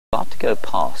About to go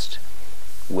past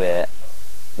where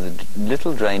the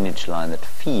little drainage line that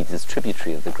feeds, this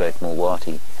tributary of the Great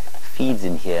Mulwati, feeds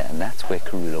in here, and that's where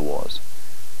Karula was.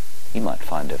 You might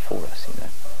find her for us, you know.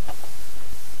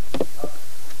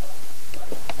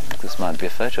 This might be a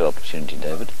photo opportunity,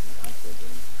 David.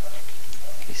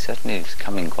 He certainly is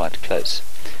coming quite close.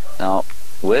 Now,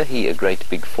 were he a great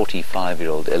big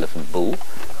 45-year-old elephant bull,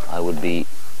 I would be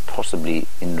possibly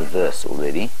in reverse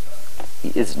already.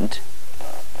 He isn't.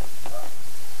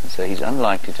 And so he's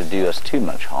unlikely to do us too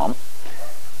much harm,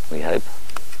 we hope.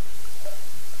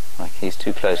 Like, he's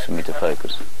too close for me to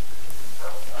focus.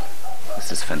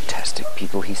 This is fantastic,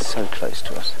 people. He's so close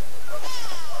to us.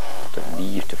 What a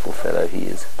beautiful fellow he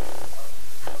is.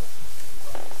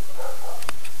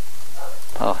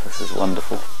 Oh, this is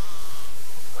wonderful.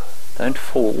 Don't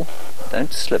fall.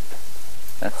 Don't slip.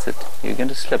 That's it. You're going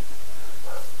to slip.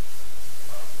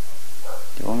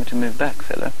 Do you want me to move back,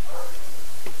 fellow?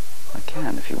 I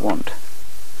can if you want.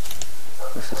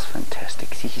 This is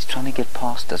fantastic. See, he's trying to get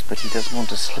past us, but he doesn't want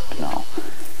to slip now.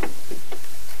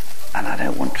 And I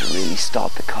don't want to really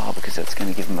start the car because that's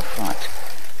going to give him a fright.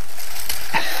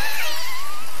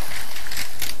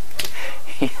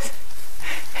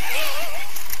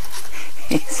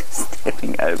 he's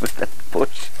stepping over that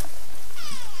bush.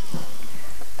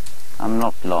 I'm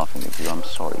not laughing at you, I'm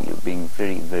sorry. You're being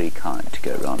very, very kind to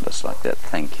go around us like that.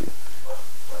 Thank you.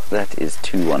 That is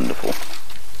too wonderful.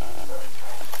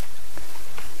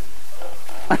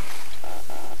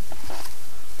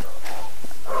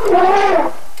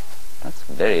 That's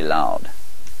very loud.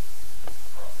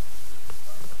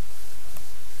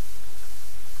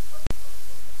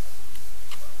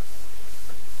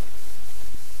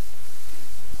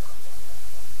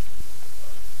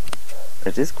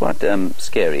 It is quite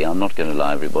scary, I'm not going to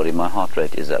lie, everybody. My heart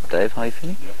rate is up. Dave, how are you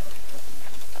feeling? Yep.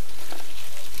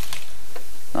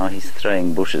 Now he's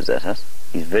throwing bushes at us.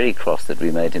 He's very cross that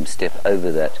we made him step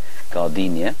over that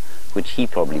gardenia, which he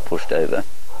probably pushed over.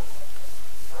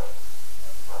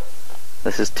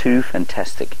 This is too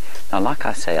fantastic. Now, like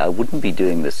I say, I wouldn't be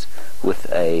doing this with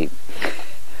a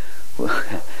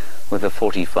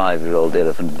 45-year-old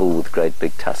elephant bull with great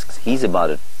big tusks. He's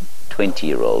about a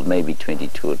 20-year-old, maybe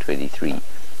 22 or 23.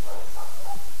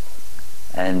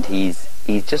 And he's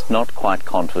just not quite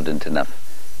confident enough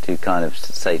to kind of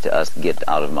say to us, get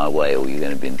out of my way or you're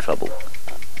going to be in trouble.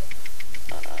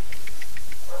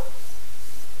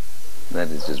 That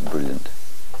is just brilliant.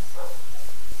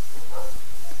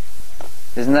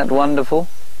 Isn't that wonderful?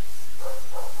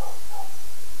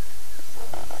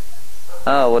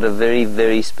 Oh, what a very,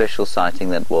 very special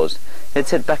sighting that was. Let's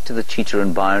head back to the cheetah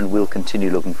and Byron. We'll continue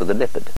looking for the leopard.